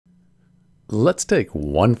Let's take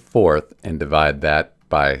 1/4 and divide that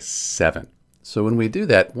by 7. So when we do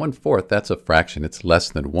that, 1/4, that's a fraction. It's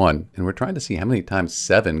less than 1. And we're trying to see how many times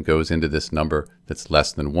 7 goes into this number that's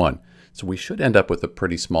less than 1. So we should end up with a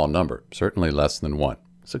pretty small number, certainly less than 1.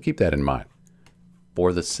 So keep that in mind.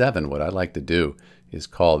 For the 7, what I like to do is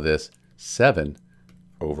call this 7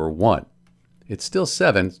 over 1. It's still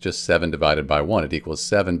 7, it's just 7 divided by 1. It equals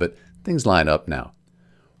 7, but things line up now.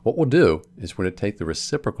 What we'll do is we're going to take the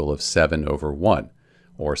reciprocal of 7 over 1,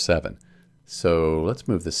 or 7. So let's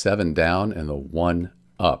move the 7 down and the 1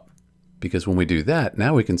 up. Because when we do that,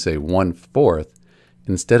 now we can say 1/4.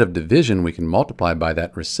 Instead of division, we can multiply by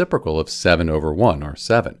that reciprocal of 7 over 1, or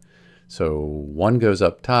 7. So 1 goes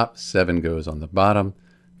up top, 7 goes on the bottom.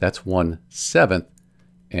 That's 1/7,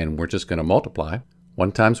 and we're just going to multiply.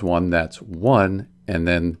 1 times 1, that's 1, and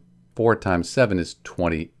then 4 times 7 is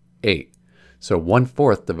 28. So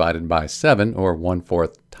 1/4 divided by 7, or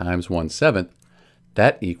 1/4 times 1/7,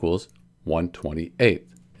 that equals 1/28.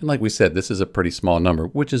 And like we said, this is a pretty small number,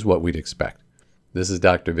 which is what we'd expect. This is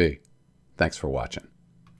Dr. V. Thanks for watching.